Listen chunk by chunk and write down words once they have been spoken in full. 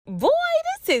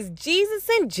is Jesus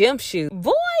and Gym Shoes.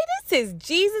 Boy, this is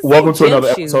Jesus Welcome and to Gym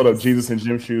another Shoes. episode of Jesus and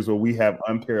Gym Shoes, where we have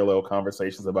unparalleled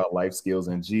conversations about life skills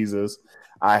and Jesus.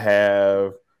 I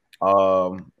have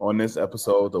on this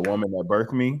episode the woman that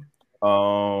birthed me.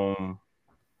 I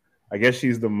guess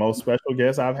she's the most special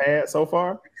guest I've had so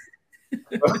far.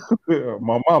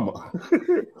 My mama.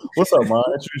 What's up, Mom?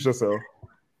 Introduce yourself.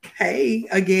 Hey,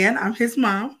 again, I'm his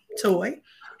mom, Toy.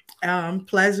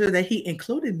 Pleasure that he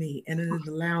included me and it is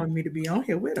allowing me to be on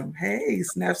here with him. Hey,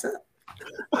 snaps up.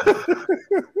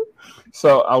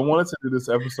 So I wanted to do this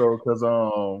episode because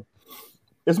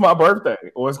it's my birthday,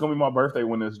 or it's gonna be my birthday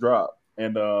when this drop,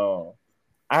 and I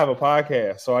have a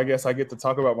podcast, so I guess I get to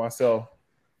talk about myself,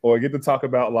 or get to talk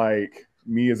about like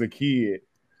me as a kid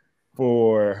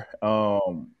for my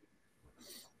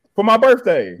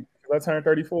birthday. I turned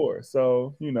 34,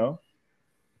 so you know.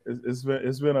 It's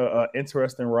been a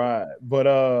interesting ride,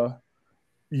 but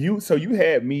you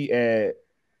had me at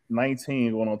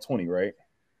 19 going on 20, right?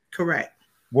 Correct.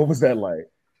 What was that like?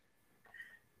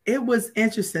 It was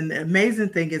interesting. The amazing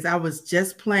thing is I was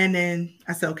just planning.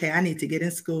 I said, okay, I need to get in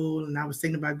school, and I was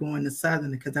thinking about going to Southern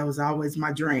because that was always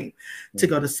my dream to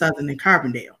go to Southern in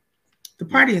Carbondale, the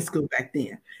partying school back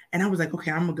then. And I was like, okay,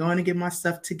 I'm going to get my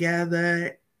stuff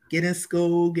together, get in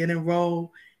school, get enrolled.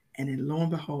 And then lo and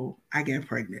behold, I got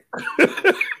pregnant.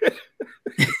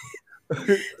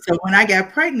 So when I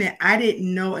got pregnant, I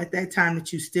didn't know at that time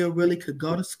that you still really could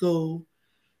go to school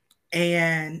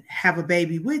and have a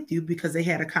baby with you because they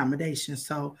had accommodations.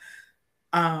 So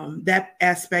that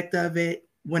aspect of it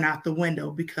went out the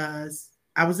window because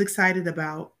I was excited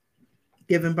about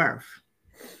giving birth.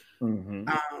 Mm-hmm.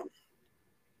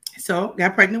 So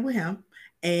got pregnant with him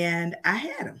and I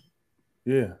had him.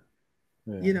 Yeah.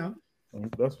 You know.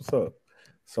 That's what's up.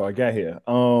 So I got here.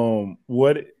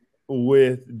 What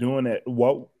with doing that?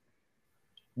 What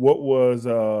was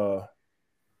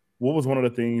one of the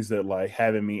things that like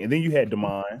having me? And then you had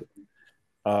Demond.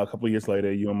 A couple of years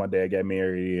later, you and my dad got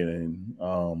married, and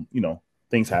you know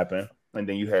things happen. And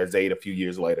then you had Zayd a few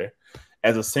years later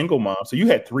as a single mom. So you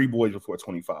had 3 boys before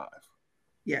 25.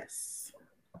 Yes.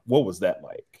 What was that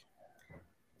like?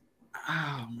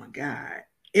 Oh my God.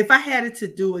 If I had it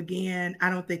to do again, I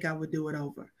don't think I would do it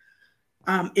over.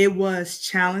 It was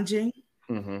challenging.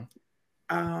 Mm-hmm.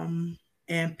 And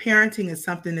parenting is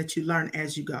something that you learn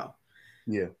as you go.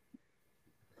 Yeah.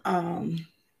 I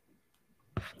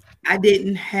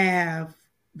didn't have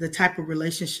the type of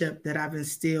relationship that I've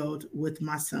instilled with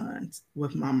my sons,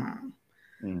 with my mom.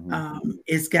 Mm-hmm.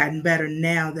 It's gotten better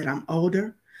now that I'm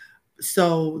older.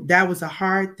 So that was a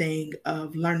hard thing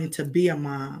of learning to be a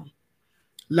mom,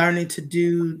 learning to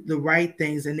do the right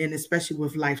things. And then especially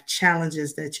with life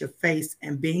challenges that you face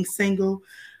and being single,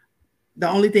 the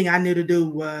only thing I knew to do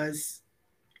was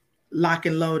lock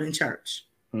and load in church.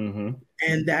 Mm-hmm.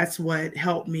 And that's what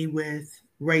helped me with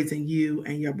raising you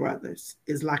and your brothers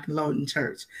is lock and load in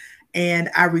church. And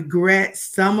I regret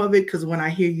some of it because when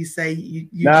I hear you say you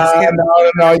no,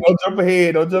 don't jump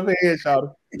ahead. Don't jump ahead,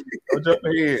 Shawty. Don't jump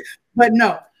ahead. But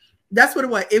no. That's what it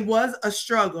was. It was a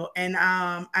struggle. And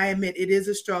I admit it is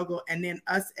a struggle. And then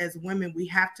us as women, we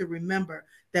have to remember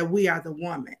that we are the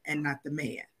woman and not the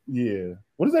man. Yeah.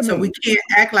 What does that mean? So we can't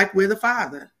act like we're the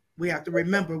father. We have to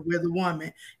remember we're the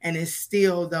woman and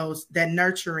instill that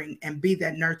nurturing and be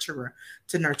that nurturer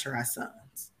to nurture our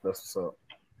sons. That's what's up.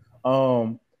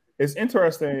 It's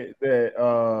interesting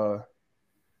that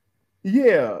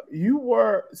yeah, you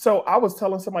were. So I was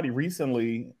telling somebody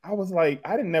recently, I was like,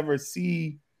 I don't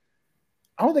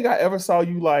think I ever saw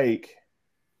you like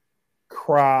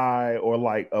cry or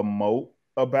like emote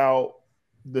about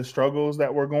the struggles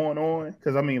that were going on.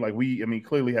 Because I mean,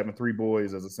 clearly having 3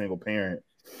 boys as a single parent,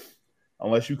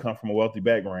 unless you come from a wealthy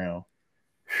background,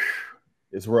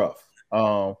 it's rough.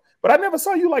 But I never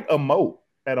saw you like emote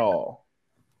at all.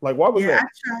 Like, why was that?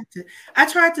 I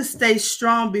tried to stay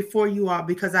strong before you all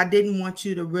because I didn't want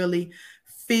you to really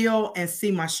feel and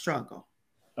see my struggle.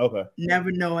 Okay.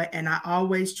 Never know it. And I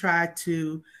always try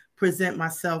to present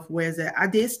myself whereas I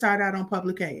did start out on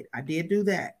public aid. I did do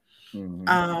that.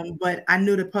 Mm-hmm. But I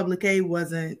knew that public aid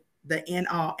wasn't the end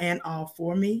all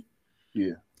for me.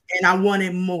 Yeah. And I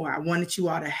wanted more. I wanted you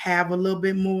all to have a little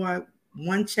bit more.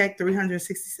 One check,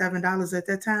 $367 at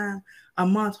that time a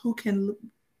month. Who can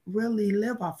really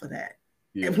live off of that?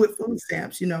 Yeah. And with food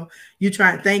stamps, you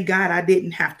try and thank God I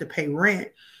didn't have to pay rent.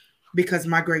 Because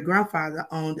my great-grandfather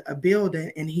owned a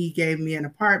building and he gave me an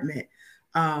apartment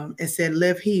and said,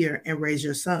 live here and raise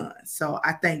your son. So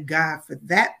I thank God for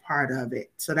that part of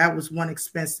it. So that was one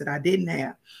expense that I didn't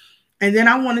have. And then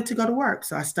I wanted to go to work.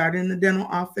 So I started in the dental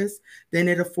office. Then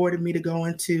it afforded me to go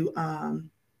into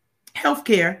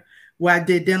healthcare, where I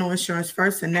did dental insurance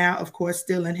first, and now, of course,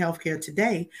 still in healthcare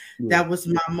today. Yeah. That was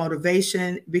my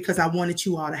motivation because I wanted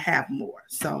you all to have more.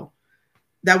 So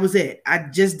that was it. I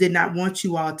just did not want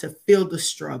you all to feel the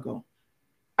struggle.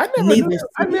 I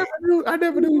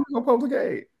never knew you were public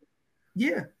aid.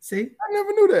 Yeah, see? I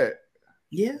never knew that.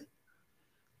 Yeah.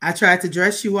 I tried to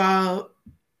dress you all.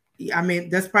 I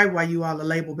mean, that's probably why you all are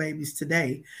label babies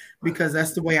today, because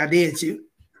that's the way I did you.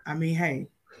 I mean, hey.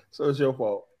 So it's your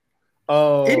fault.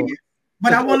 It is.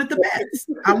 But I wanted the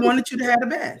best. I wanted you to have the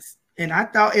best. And I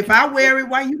thought, if I wear it,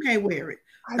 why you can't wear it?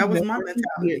 That was my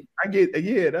mentality.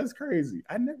 Yeah, that's crazy.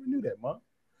 I never knew that, Mom.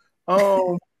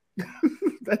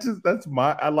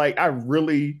 I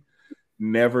really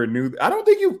never knew. I don't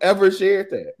think you've ever shared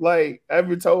that. Like,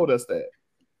 ever told us that.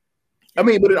 I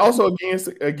mean, but it also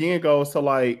again goes to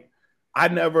like, I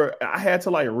had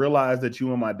to like realize that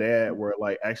you and my dad were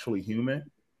like actually human.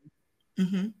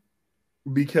 Mm-hmm.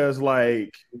 Because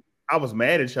like I was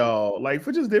mad at y'all like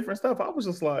for just different stuff. I was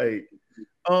just like,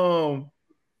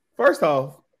 first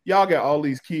off, y'all got all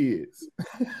these kids.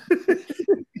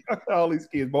 Y'all got all these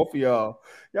kids, both of y'all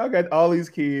got all these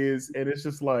kids, and it's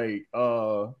just like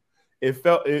it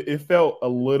felt a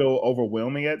little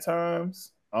overwhelming at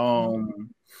times. And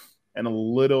a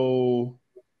little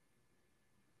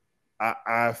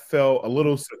I felt a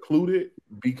little secluded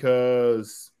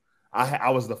because I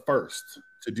was the first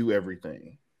to do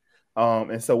everything.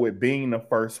 And so with being the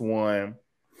first one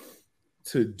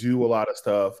to do a lot of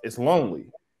stuff, it's lonely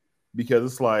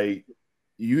because it's like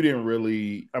you didn't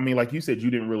really, I mean, like you said, you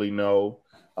didn't really know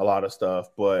a lot of stuff,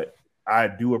 but I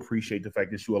do appreciate the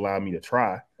fact that you allowed me to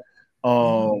try.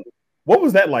 What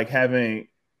was that like having,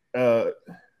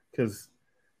 because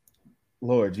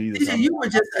Lord Jesus. You were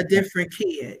just a different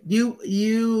kid.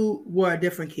 You were a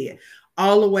different kid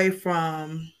all the way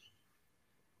from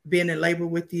being in labor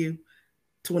with you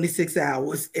 26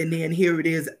 hours. And then here it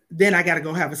is. Then I got to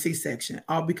go have a C-section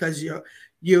all because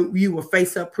you were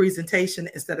face up presentation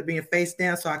instead of being face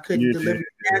down. So I couldn't deliver it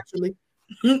naturally.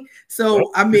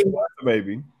 So, I mean,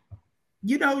 baby,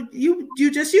 you know,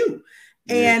 you just you.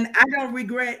 Yeah. And I don't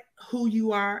regret who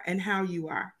you are and how you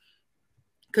are.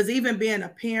 Because even being a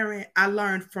parent, I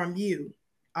learned from you,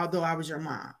 although I was your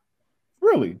mom.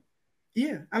 Really?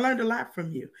 Yeah, I learned a lot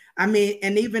from you. I mean,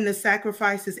 and even the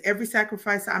sacrifices, every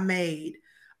sacrifice I made,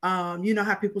 you know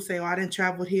how people say, oh, I didn't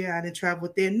travel here, I didn't travel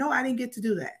there. No, I didn't get to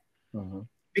do that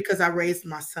because I raised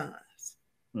my sons.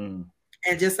 And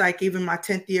just like even my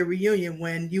 10th year reunion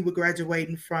when you were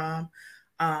graduating from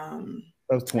that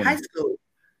was 20. High school.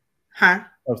 Huh?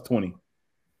 That was 20.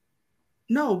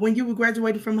 No, when you were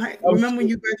graduating from remember when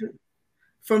you graduated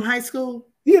from high school?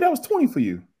 Yeah, that was 20 for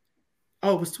you.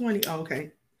 Oh, it was 20. Oh,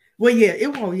 okay. Well,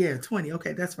 yeah, 20.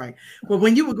 Okay, that's right. But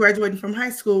when you were graduating from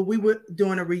high school, we were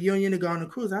doing a reunion to go on a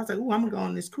cruise. I was like, oh, I'm gonna go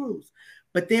on this cruise.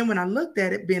 But then when I looked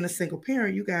at it, being a single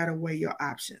parent, you gotta weigh your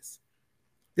options.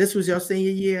 This was your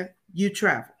senior year, you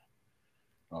travel.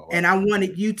 Oh, wow. And I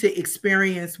wanted you to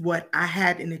experience what I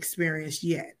hadn't experienced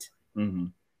yet.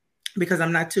 Because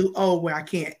I'm not too old where I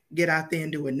can't get out there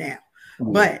and do it now.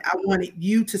 But I wanted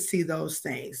you to see those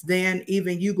things. Then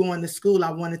even you going to school,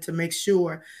 I wanted to make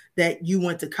sure that you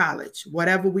went to college.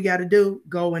 Whatever we got to do,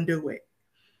 go and do it.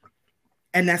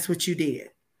 And that's what you did.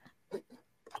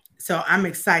 So I'm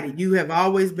excited. You have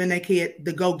always been a kid,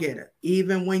 the go-getter.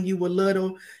 Even when you were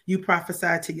little, you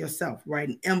prophesied to yourself,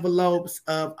 writing envelopes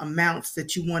of amounts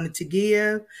that you wanted to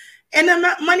give. And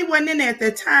the money wasn't in there at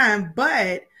that time,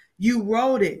 but you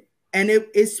wrote it. And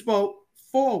it spoke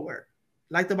forward.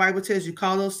 Like the Bible tells you,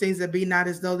 call those things that be not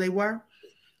as though they were.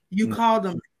 You call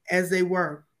them as they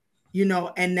were, you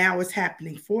know, and now it's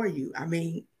happening for you. I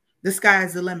mean, the sky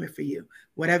is the limit for you.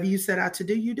 Whatever you set out to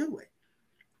do, you do it.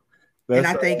 And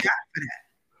I thank God for that.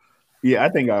 Yeah, I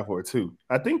thank God for it too.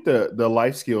 I think the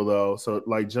life skill though, so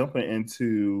like jumping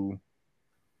into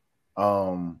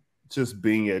just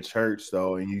being at church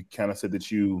though, and you kind of said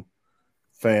that you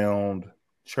found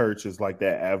church is like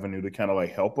that avenue to kind of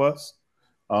like help us,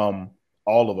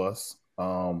 all of us,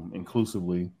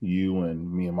 inclusively you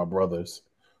and me and my brothers,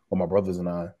 or my brothers and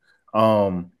I.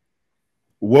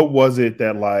 What was it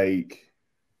that like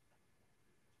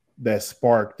that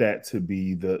sparked that to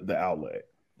be the outlet?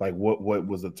 Like what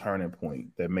was the turning point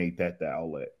that made that the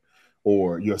outlet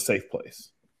or your safe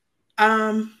place?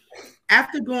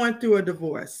 After going through a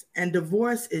divorce, and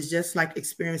divorce is just like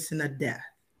experiencing a death.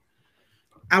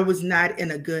 I was not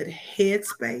in a good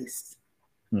headspace.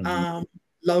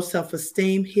 Low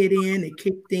self-esteem hit in, it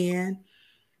kicked in.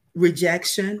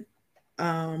 Rejection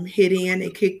hit in,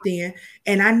 it kicked in.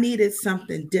 And I needed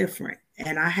something different.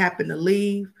 And I happened to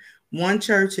leave one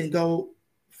church and go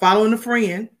following a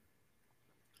friend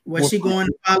Was she going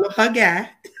to follow her guy?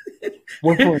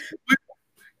 What friend?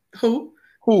 Who?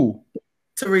 Who?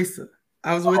 Teresa.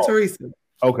 I was with Teresa.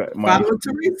 Okay. Following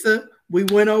Teresa, we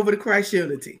went over to Christ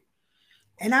Unity.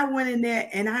 And I went in there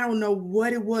and I don't know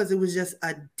what it was. It was just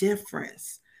a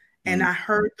difference. And I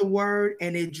heard the word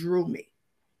and it drew me.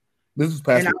 This was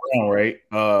Pastor Brown, right?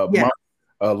 Yeah.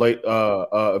 Late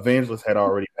Evangelist had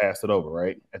already passed it over,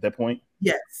 right? At that point?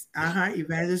 Yes.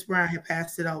 Evangelist Brown had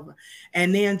passed it over.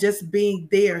 And then just being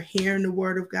there, hearing the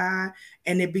word of God,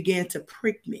 and it began to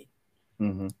prick me.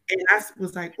 Mm-hmm. And I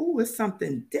was like, oh, it's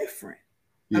something different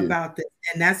about this.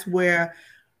 And that's where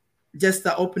just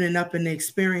the opening up and the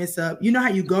experience of, you know how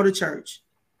you go to church.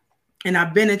 And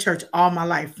I've been in church all my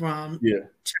life from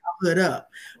childhood up,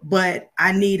 but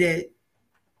I needed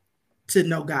to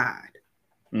know God.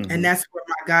 Mm-hmm. And that's where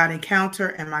my God encounter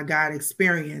and my God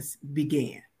experience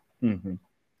began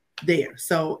there.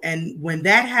 So, and when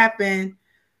that happened,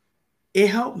 it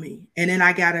helped me. And then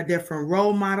I got a different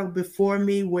role model before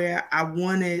me where I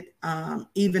wanted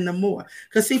even the more.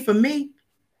 Because see, for me,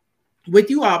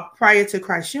 with you all prior to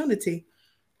Christ Unity,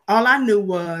 all I knew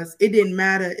was it didn't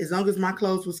matter as long as my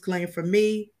clothes was clean for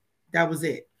me, that was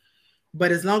it.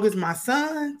 But as long as my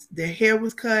sons, their hair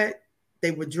was cut, they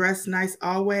were dressed nice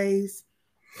always,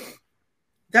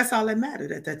 that's all that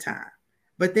mattered at that time.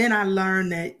 But then I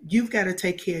learned that you've got to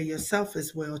take care of yourself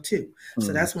as well, too.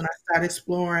 So that's when I started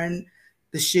exploring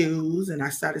the shoes and I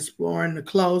started exploring the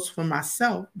clothes for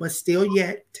myself, but still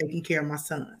yet taking care of my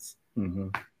sons. Mm-hmm.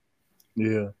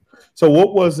 Yeah. So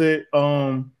what was it?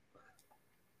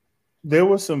 There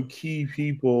were some key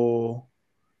people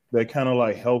that kind of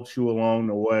like helped you along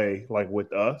the way, like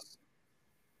with us.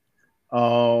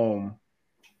 One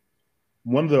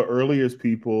of the earliest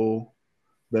people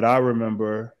that I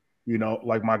remember, you know,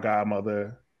 like my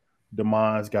godmother,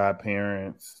 Damon's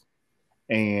godparents,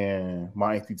 and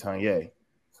my auntie Tanya.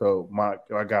 So my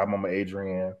godmama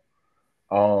Adrienne.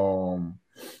 You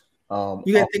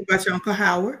got to think about your Uncle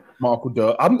Howard. My Uncle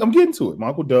Doug. I'm getting to it. My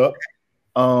Uncle Doug.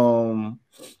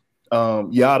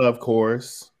 Yada, of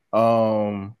course.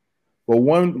 But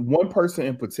one person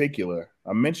in particular,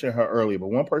 I mentioned her earlier, but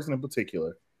one person in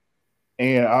particular,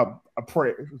 and I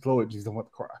pray, Lord Jesus, I want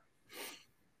to cry.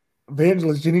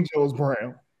 Evangelist Jenny Jones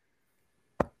Brown.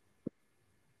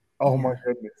 Oh my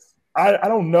goodness. I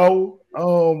don't know.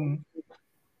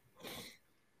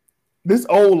 This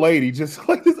old lady, just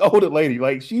like this older lady,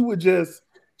 like she would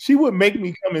make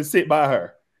me come and sit by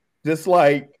her, just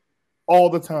like all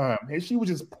the time. And she would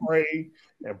just pray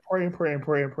and pray and pray and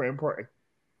pray and pray and pray.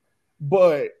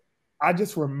 But I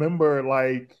just remember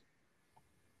like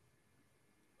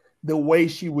the way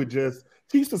she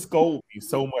used to scold me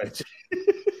so much.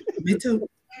 Me too.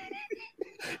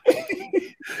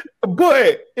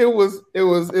 But it was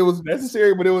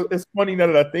necessary, but it's funny now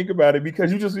that I think about it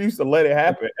because you just used to let it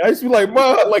happen. I used to be like,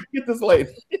 Mom, like get this lady.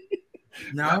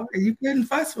 No, you couldn't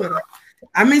fuss with her.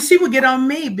 I mean, she would get on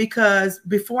me because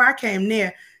before I came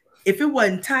there, if it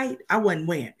wasn't tight, I wasn't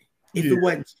wearing it. If it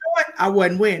wasn't short, I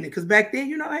wasn't wearing it. Because back then,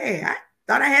 you know, hey, I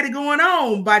thought I had it going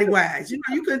on body-wise. You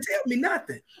know, you couldn't tell me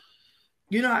nothing.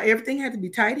 You know, everything had to be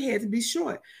tight, it had to be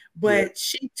short. But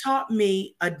she taught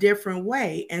me a different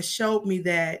way and showed me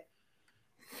that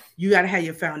you got to have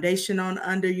your foundation on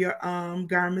under your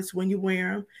garments when you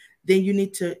wear them. Then you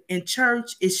need to, in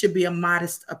church, it should be a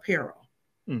modest apparel.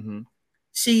 Mm-hmm.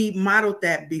 She modeled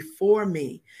that before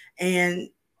me. And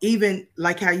even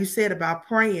like how you said about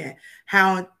praying,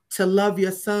 how to love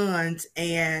your sons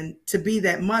and to be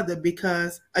that mother,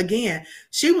 because again,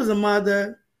 she was a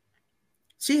mother.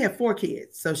 She had 4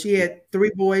 kids. So she had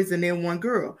 3 boys and then 1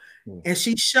 girl. And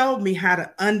she showed me how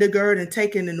to undergird and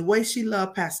take it in the way she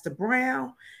loved Pastor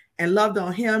Brown and loved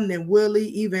on him, then Willie,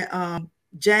 even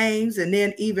James, and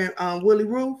then even Willie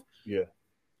Roof. Yeah.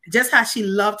 Just how she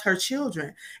loved her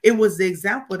children. It was the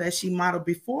example that she modeled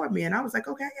before me. And I was like,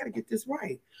 okay, I got to get this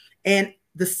right. And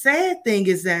the sad thing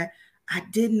is that I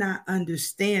did not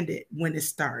understand it when it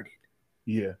started.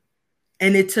 Yeah.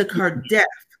 And it took her death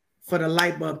for the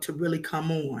light bulb to really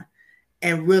come on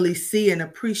and really see and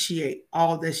appreciate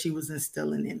all that she was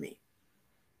instilling in me.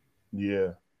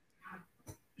 Yeah.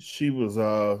 She was,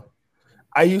 I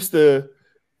just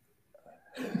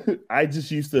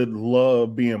used to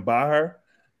love being by her,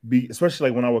 especially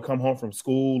like when I would come home from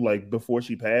school, like before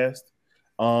she passed,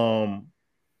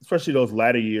 especially those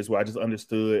latter years where I just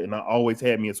understood and I always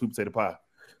had me a sweet potato pie.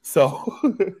 So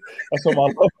that's where my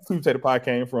love for sweet potato pie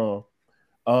came from.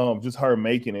 Just her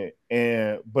making it.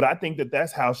 But I think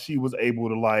that's how she was able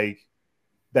to like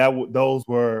those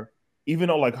were, even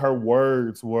though like her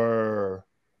words were,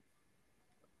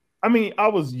 I mean, I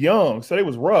was young, so they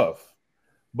was rough,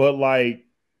 but like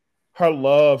her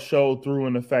love showed through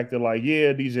in the fact that, like,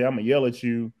 yeah, DJ, I'm gonna yell at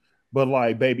you, but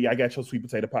like, baby, I got your sweet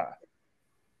potato pie.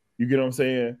 You get what I'm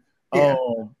saying? Yeah.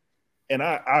 And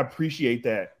I appreciate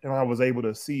that, and I was able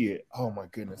to see it. Oh my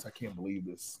goodness, I can't believe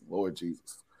this, Lord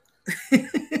Jesus.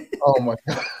 Oh my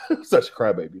God, such a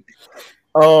crybaby.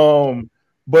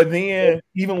 But then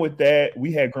even with that,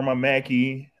 we had Grandma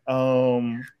Mackie,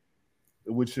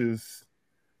 which is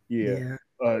yeah,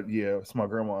 it's my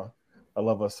grandma. I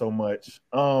love her so much.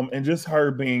 And just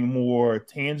her being more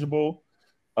tangible,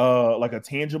 like a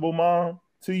tangible mom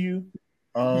to you.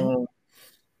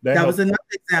 That was another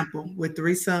example with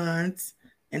 3 sons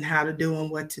and how to do and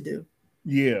what to do.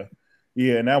 Yeah.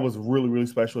 Yeah. And that was really, really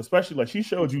special. Especially like she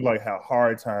showed you like how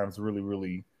hard times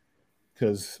really,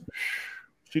 because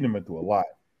she done been through a lot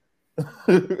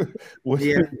with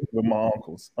my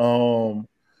uncles.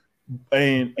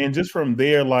 And just from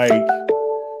there, like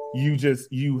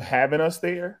you having us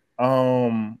there,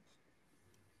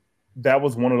 that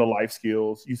was one of the life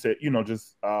skills. You said,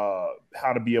 just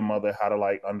how to be a mother, how to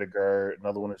like undergird.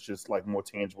 Another one is just like more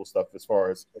tangible stuff as far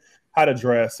as how to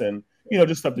dress and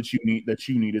just stuff that you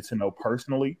needed to know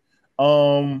personally.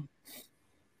 Who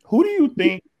do you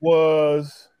think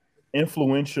was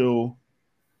influential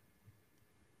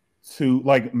to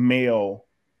like male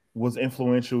was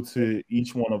influential to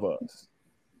each one of us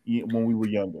when we were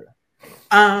younger?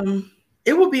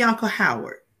 It would be Uncle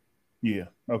Howard. Yeah.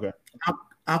 Okay.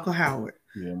 Uncle Howard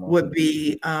would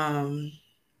be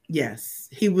yes,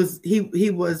 he was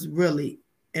really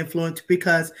influential,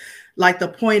 because like the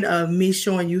point of me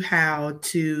showing you how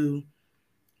to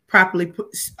properly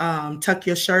tuck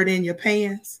your shirt in your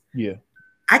pants. Yeah.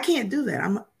 I can't do that.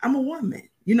 I'm a woman.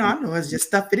 I know it's just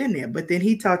stuff it in there, but then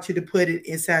he taught you to put it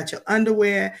inside your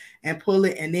underwear and pull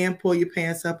it, and then pull your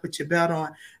pants up, put your belt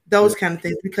on, those kind of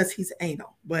things, because he's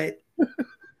anal. But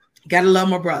gotta love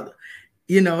my brother.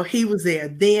 He was there.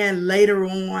 Then later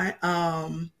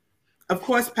on, of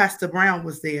course, Pastor Brown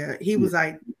was there. He was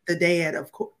like the dad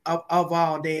of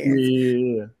all dads.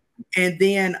 Yeah. And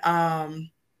then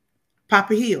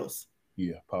Papa Hills.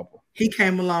 Yeah, Papa. He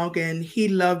came along and he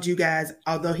loved you guys.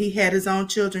 Although he had his own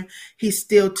children, he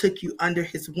still took you under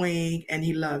his wing and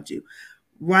he loved you.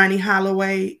 Ronnie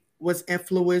Holloway was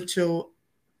influential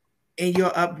in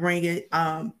your upbringing.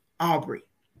 Aubrey.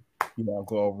 Yeah,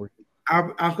 Uncle Aubrey.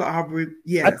 Uncle Aubrey,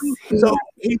 yes.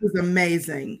 He was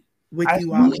amazing with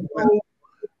you all.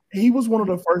 He was one of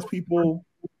the first people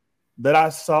that I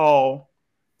saw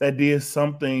that did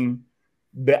something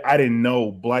that I didn't know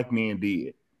Black men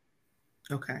did.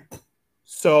 Okay.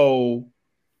 So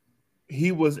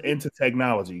he was into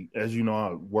technology. As you know,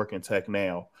 I work in tech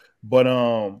now. But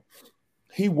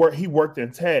he worked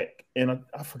in tech, and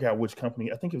I forgot which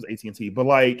company. I think it was AT&T. But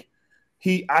like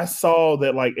I saw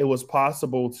that like it was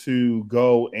possible to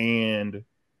go and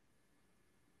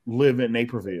live in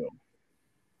Naperville.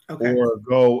 Okay. Or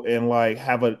go and like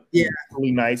have a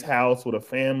really nice house with a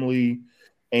family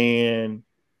and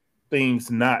things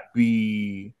not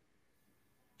be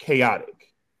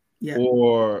chaotic. Yeah.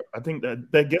 Or I think that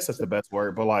I guess that's the best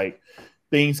word, but like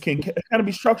things can kind of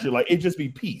be structured. Like it just be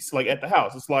peace. Like at the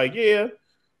house, it's like, yeah,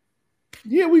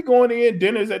 we going in,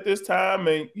 dinner's at this time,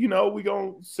 and we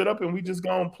gonna sit up and we just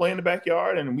gonna play in the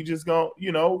backyard, and we just gonna,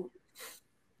 your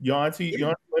auntie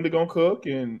Linda gonna cook,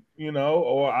 and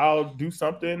or I'll do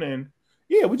something, and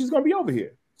we just gonna be over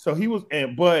here. So he was,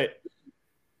 but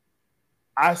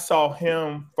I saw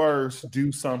him first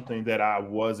do something that I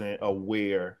wasn't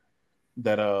aware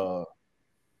that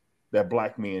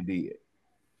Black men did.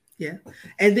 Yeah.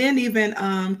 And then even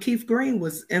Keith Green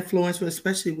was influential,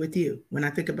 especially with you, when I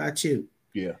think about you.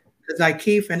 Yeah. Because like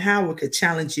Keith and Howard could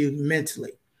challenge you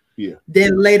mentally. Yeah.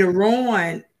 Then later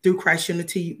on, through Christ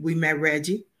Unity, we met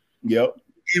Reggie. Yep.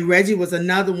 And Reggie was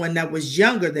another one that was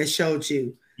younger that showed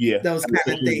you those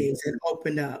kind of things and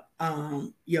opened up.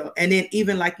 And then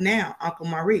even like now, Uncle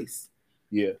Maurice.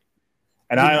 Yeah.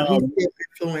 And he's still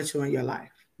influential in your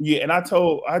life. Yeah, and I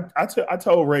told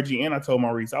Reggie and I told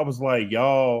Maurice, I was like,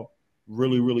 y'all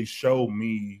really, really showed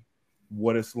me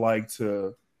what it's like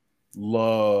to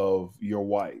love your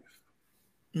wife,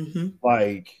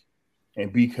 like,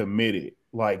 and be committed,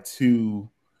 like to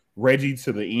Reggie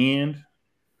to the end,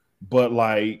 but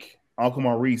like Uncle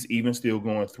Maurice even still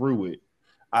going through it.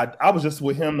 I was just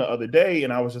with him the other day,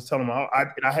 and I was just telling him,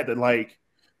 I had to like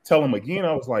tell him again.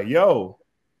 I was like, yo,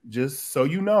 just so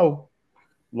you know.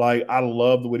 Like, I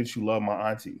love the way that you love my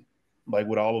auntie, like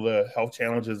with all of the health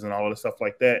challenges and all of the stuff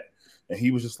like that. And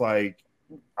he was just like,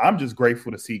 I'm just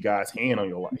grateful to see God's hand on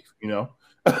your life,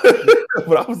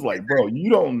 But I was like, bro, you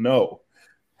don't know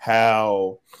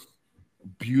how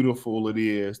beautiful it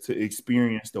is to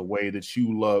experience the way that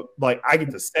you love. Like, I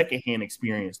get to secondhand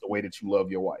experience the way that you love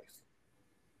your wife.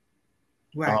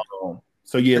 Right.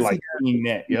 So yeah, like seeing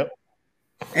that. Yep.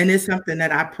 And it's something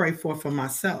that I pray for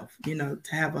myself, you know,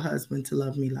 to have a husband to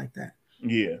love me like that.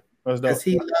 Yeah. Because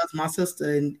he loves my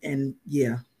sister, and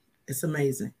yeah, it's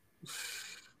amazing.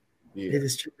 Yeah. It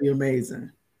is truly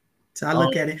amazing. So I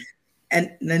look at it.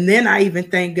 And then I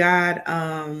even thank God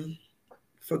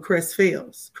for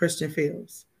Christian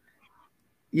Fields.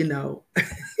 You know.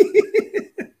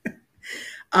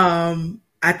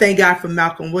 I thank God for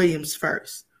Malcolm Williams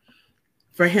first,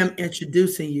 for him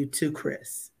introducing you to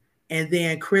Chris. And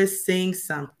then Chris sings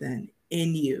something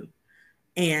in you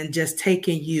and just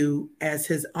taking you as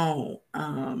his own,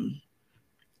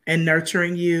 and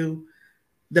nurturing you.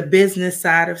 The business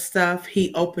side of stuff,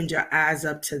 he opened your eyes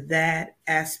up to that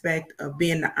aspect of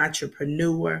being an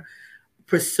entrepreneur,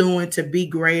 pursuing to be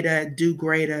greater, do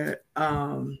greater.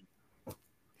 I'm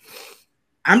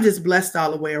just blessed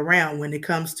all the way around when it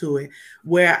comes to it.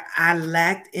 Where I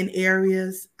lacked in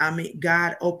areas, I mean,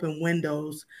 God opened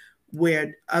windows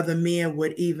where other men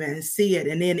would even see it.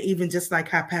 And then even just like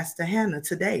how Pastor Hannah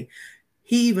today,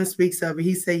 he even speaks of it.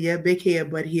 He said, yeah, big head,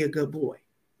 but he a good boy,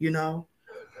 you know?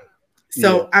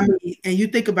 So, yeah. I mean, and you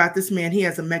think about this man, he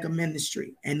has a mega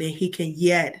ministry, and then he can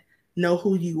yet know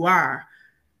who you are.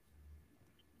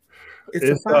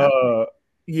 It's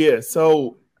yeah.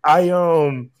 So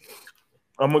I'm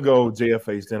gonna go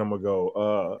JFH, then I'm gonna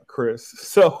go Chris.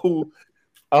 So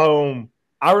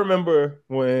I remember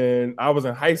when I was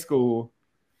in high school,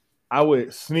 I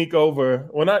would sneak over,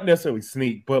 well, not necessarily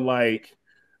sneak, but like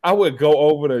I would go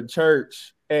over to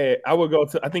church, and I would go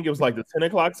to, I think it was like the 10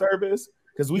 o'clock service,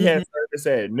 because we had service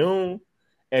at noon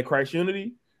at Christ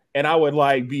Unity, and I would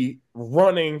like be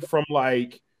running from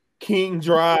like King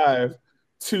Drive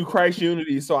to Christ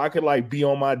Unity so I could like be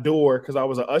on my door because I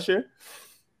was an usher.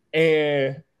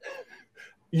 And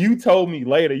you told me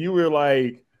later, you were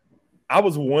like, I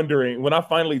was wondering when I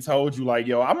finally told you, like,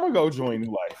 yo, I'm gonna go join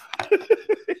New Life.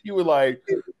 You were like,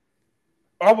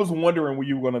 I was wondering when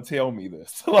you were gonna tell me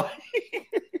this. Like,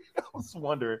 I was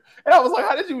wondering, and I was like,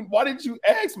 why didn't you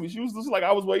ask me? She was just like,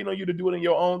 I was waiting on you to do it in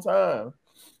your own time,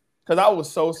 because I was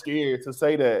so scared to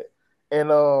say that. And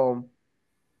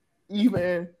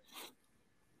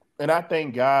and I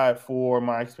thank God for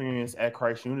my experience at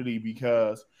Christ Unity,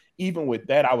 because even with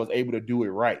that, I was able to do it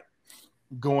right.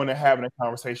 Going and having a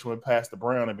conversation with Pastor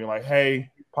Brown and being like,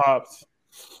 hey, Pops,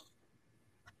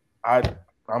 I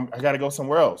got to go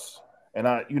somewhere else. And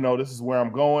this is where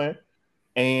I'm going.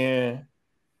 And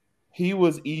he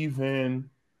told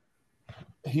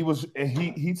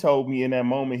me in that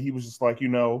moment, he was just like,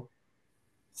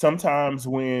 sometimes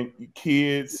when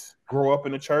kids grow up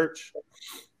in the church,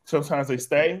 sometimes they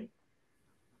stay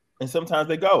and sometimes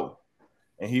they go.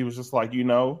 And he was just like,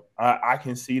 I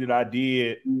can see that I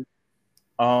did,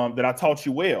 that I taught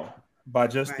you well by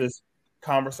just this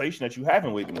conversation that you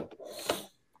having with me.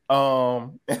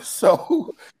 And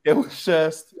so it was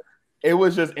just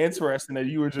interesting that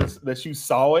you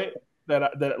saw it,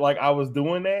 that like I was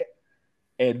doing that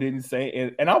and didn't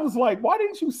say, and I was like, why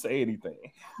didn't you say anything?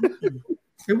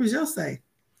 It was your say.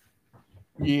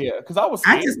 Yeah, because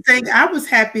I just think I was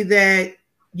happy that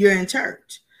you're in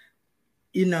church.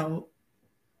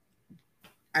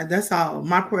 That's all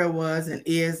my prayer was and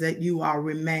is, that you all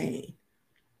remain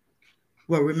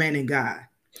in God.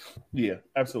 Yeah,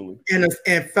 absolutely.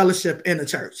 And fellowship in the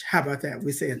church. How about that?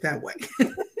 We say it that way.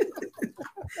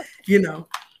 Yeah.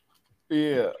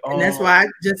 And that's why I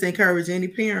just encourage any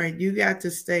parent, you got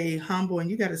to stay humble and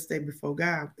you got to stay before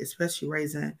God, especially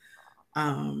raising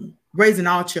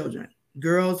all children,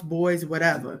 girls, boys,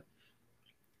 whatever,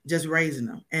 just raising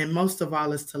them. And most of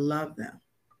all is to love them.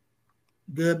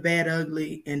 Good, bad,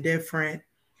 ugly, indifferent.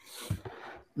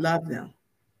 Love them.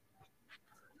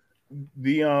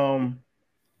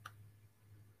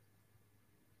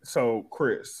 So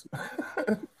Chris,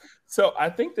 so I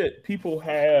think that people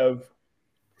have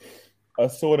a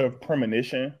sort of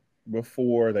premonition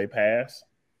before they pass,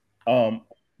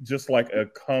 just like a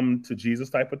come to Jesus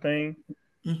type of thing.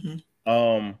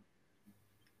 Mm-hmm.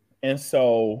 And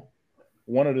so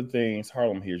one of the things,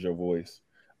 Harlem hears your voice.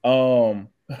 One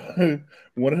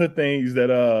of the things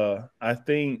that I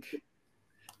think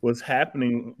was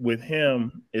happening with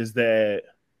him is that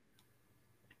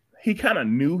he kind of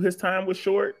knew his time was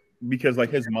short, because like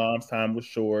his mom's time was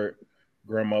short,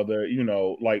 grandmother,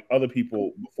 like other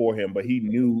people before him, but he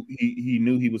knew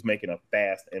he was making a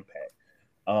vast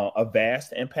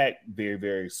impact very,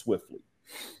 very swiftly.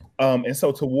 And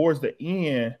so towards the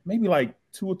end, maybe like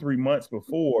 2 or 3 months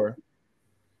before,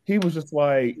 he was just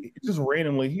like, just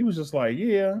randomly, he was just like,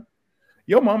 yeah,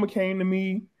 your mama came to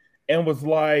me and was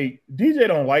like, DJ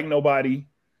don't like nobody.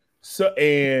 So,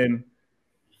 and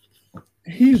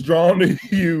he's drawn to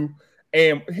you.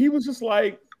 And he was just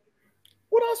like,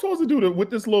 what am I supposed to do with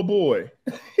this little boy?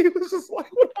 He was just like,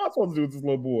 what am I supposed to do with this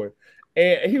little boy?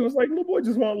 And he was like, little boy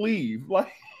just won't leave.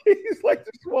 Like, he's like,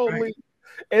 just won't leave.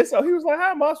 And so he was like,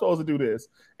 how am I supposed to do this?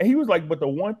 And he was like, but the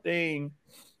one thing,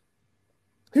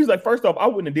 he was like, first off, I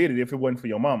wouldn't have did it if it wasn't for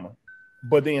your mama.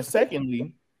 But then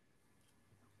secondly,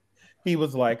 he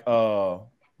was like, what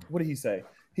did he say?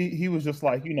 He was just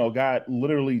like, you know, God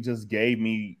literally just gave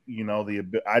me, you know,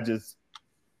 I just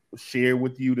shared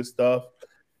with you the stuff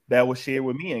that was shared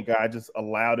with me, and God just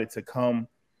allowed it to come,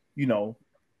 you know,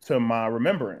 to my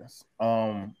remembrance.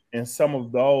 And some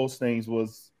of those things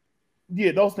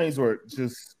those things were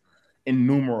just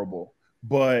innumerable.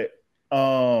 But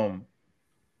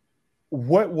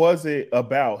what was it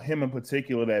about him in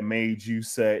particular that made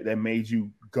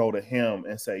you go to him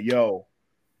and say, yo,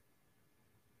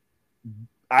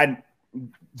 I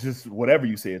just whatever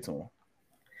you said to him?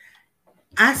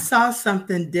 I saw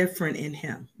something different in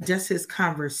him. Just his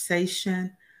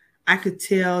conversation. I could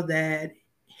tell that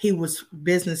he was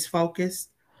business focused.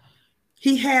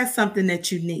 He had something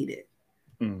that you needed.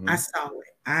 Mm-hmm. I saw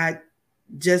it. I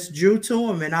just drew to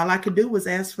him, and all I could do was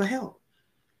ask for help.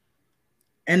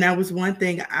 And that was one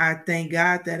thing. I thank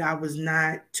God that I was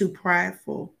not too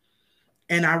prideful,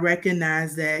 and I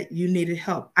recognized that you needed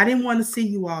help. I didn't want to see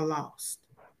you all lost.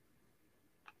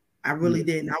 I really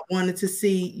didn't. I wanted to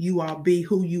see you all be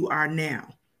who you are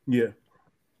now. Yeah.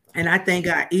 And I thank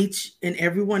God each and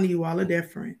every one of you all are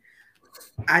different.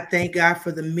 I thank God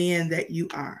for the men that you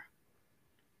are.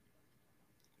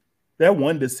 That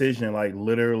one decision, like,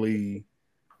 literally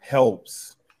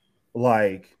helps,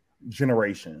 like,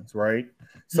 generations, right?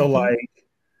 So, like,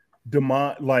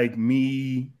 Damon, like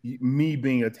me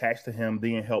being attached to him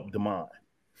didn't help Damon.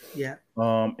 Yeah.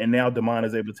 And now Damon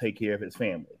is able to take care of his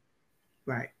family.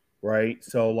 Right. Right.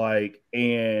 So, like,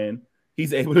 and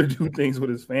he's able to do things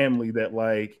with his family that,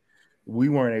 like, we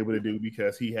weren't able to do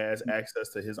because he has access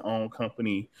to his own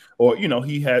company, or, you know,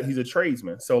 he's a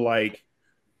tradesman. So, like,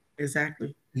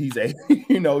 exactly. He's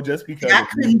you know, just because I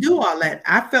couldn't do all that.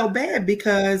 I felt bad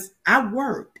because I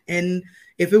worked, and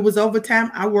if it was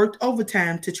overtime, I worked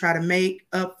overtime to try to make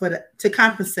up to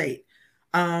compensate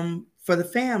for the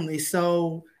family.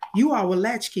 So you all were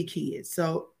latchkey kids.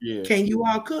 So Can you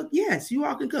all cook? Yes, you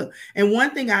all can cook. And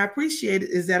one thing I appreciated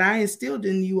is that I instilled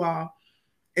in you all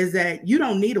is that you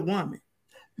don't need a woman.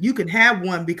 You can have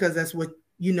one because that's what,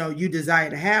 you know, you desire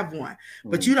to have one,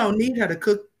 but you don't need her to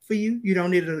cook for you. You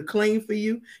don't need her to clean for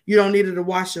you. You don't need her to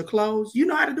wash your clothes. You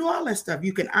know how to do all that stuff.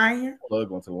 You can iron. Plug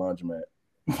going to the laundromat.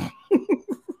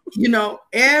 You know,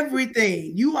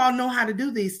 everything. You all know how to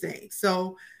do these things.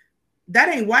 So that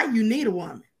ain't why you need a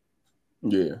woman.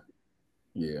 Yeah.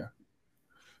 Yeah.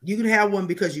 You can have one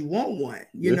because you want one,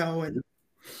 you know, and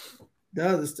the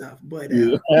other stuff. But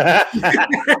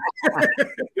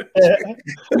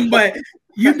but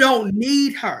you don't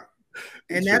need her.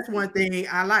 And that's one thing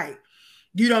I like.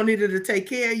 You don't need her to take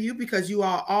care of you because you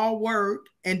all work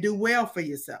and do well for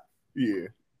yourself. Yeah.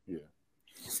 Yeah.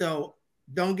 So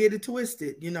don't get it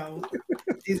twisted. You know,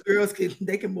 these girls can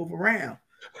move around.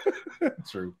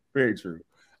 True. Very true.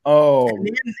 Oh, and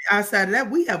then outside of that,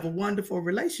 we have a wonderful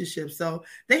relationship. So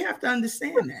they have to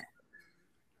understand that.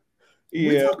 Yeah.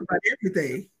 We talk about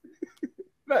everything.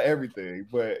 Not everything,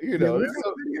 but, you know,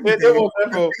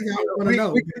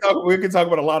 we can talk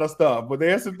about a lot of stuff, but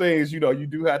there's some things, you know, you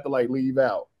do have to, like, leave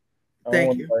out.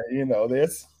 Thank you. You know,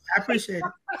 this. I appreciate it.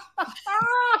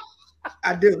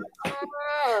 I do.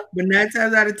 But 9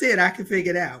 times out of 10, I can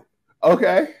figure it out.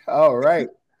 Okay. All right.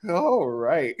 All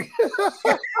right.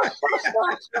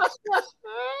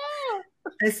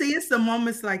 And see, it's the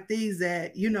moments like these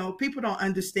that, you know, people don't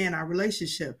understand our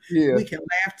relationship. Yeah. We can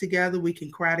laugh together. We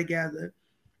can cry together.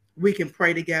 We can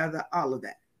pray together. All of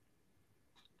that.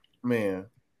 Man.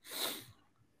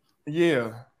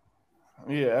 Yeah.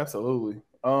 Yeah, absolutely.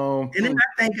 And then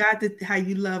I thank God that how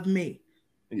you love me,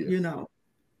 you know.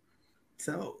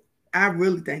 So I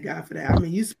really thank God for that. I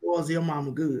mean, you spoils your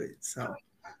mama good. So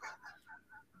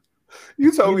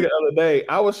you told me the other day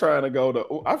I was trying to go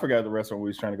to. I forgot the restaurant we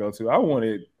was trying to go to. I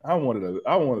wanted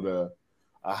a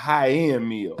high-end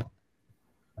meal,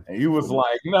 and you was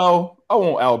like, "No, I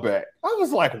want Outback." I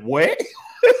was like, "What?"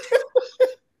 I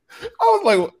was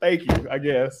like, well, "Thank you, I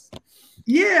guess."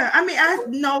 Yeah, I mean,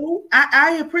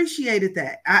 I appreciated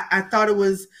that. I thought it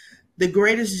was the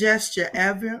greatest gesture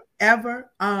ever.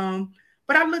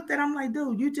 But I looked at it, I'm like,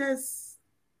 dude, you just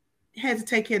had to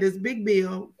take care of this big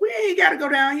bill. We ain't got to go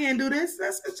down here and do this.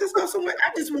 Let's just go somewhere.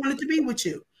 I just wanted to be with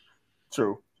you.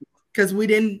 True. because we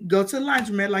didn't go to the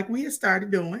laundromat like we had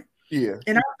started doing. Yeah.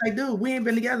 And I was like, dude, we ain't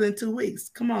been together in 2 weeks.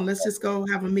 Come on, let's just go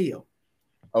have a meal.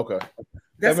 Okay.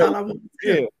 That's all I want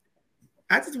to do. Yeah.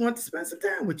 I just want to spend some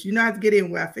time with you. You know how to get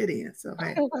in where I fit in. So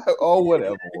hey. Oh,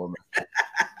 whatever, woman.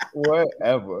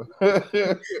 Whatever.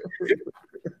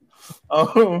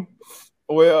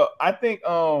 Well, I think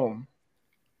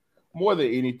more than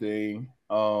anything,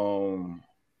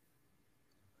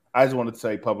 I just wanted to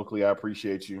say publicly I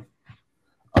appreciate you.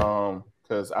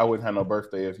 Because I wouldn't have no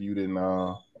birthday if you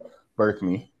didn't birth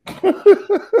me.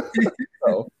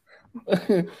 So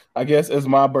I guess as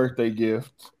my birthday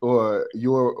gift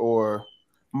or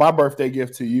my birthday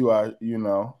gift to you,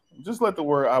 just let the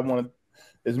word, I want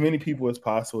as many people as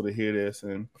possible to hear this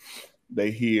and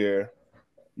they hear,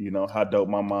 how dope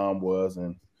my mom was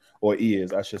or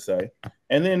is, I should say.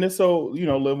 And then this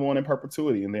live on in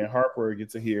perpetuity. And then Harper get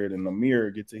to hear it and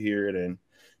Amir get to hear it. And,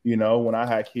 when I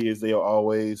had kids, they'll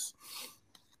always,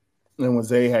 and when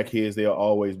Zay had kids, they'll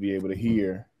always be able to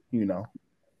hear,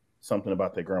 something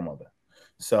about their grandmother.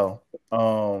 So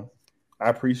I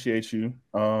appreciate you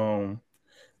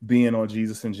being on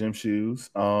Jesus and Gym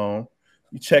Shoes. You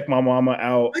check my mama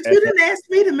out. But you didn't ask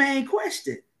me the main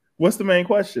question. What's the main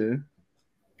question?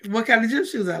 What kind of gym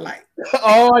shoes I like?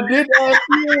 Oh, I did ask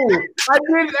you.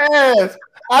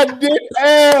 I did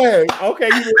ask. Okay,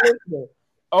 you were listening.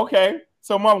 Okay.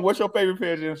 So, Mama, what's your favorite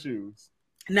pair of gym shoes?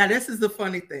 Now, this is the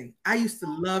funny thing. I used to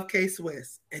love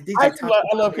K-Swiss. And DJ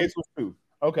I love K-Swiss too.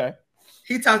 Okay.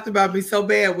 He talked about me so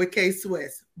bad with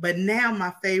K-Swiss. But now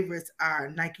my favorites are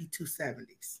Nike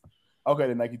 270s. Okay,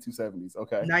 the Nike 270s.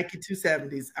 Okay. Nike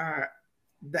 270s are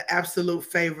the absolute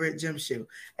favorite gym shoe.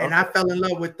 And I fell in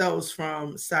love with those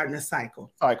from starting to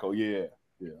cycle. Cycle, yeah.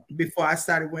 Yeah. Before I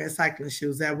started wearing cycling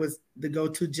shoes, that was the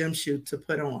go-to gym shoe to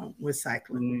put on with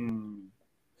cycling.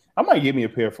 I might give me a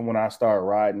pair from when I started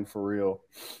riding for real.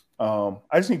 I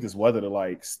just need this weather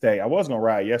to stay. I was gonna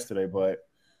ride yesterday, but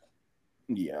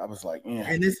yeah, I was like, yeah.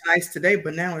 And it's nice today,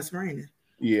 but now it's raining.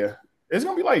 Yeah, it's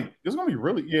gonna be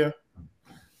really, yeah.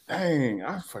 Dang,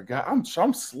 I forgot. I'm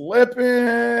slipping.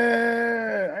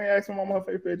 I asked my mom her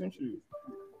favorite pair of gym shoes.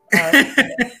 Right.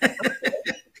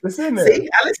 It's in there. See,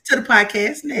 I listen to the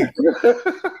podcast now.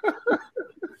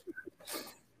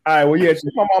 All right, well, yeah, check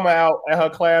my mama out at her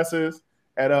classes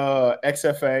at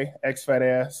XFA,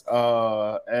 XFATAS,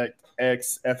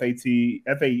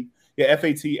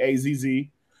 FATAZZ.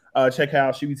 Check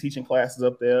out, she be teaching classes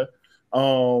up there.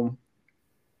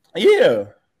 Yeah.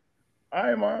 All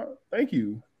right, Mom. Thank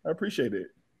you. I appreciate it.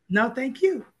 No, thank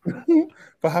you.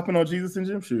 For hopping on Jesus and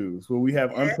Gym Shoes, where we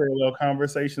have unparalleled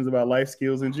conversations about life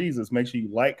skills and Jesus. Make sure you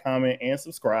like, comment, and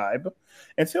subscribe,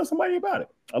 and tell somebody about it.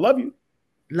 I love you.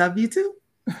 Love you too.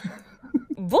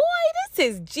 Boy, this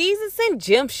is Jesus and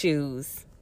Gym Shoes.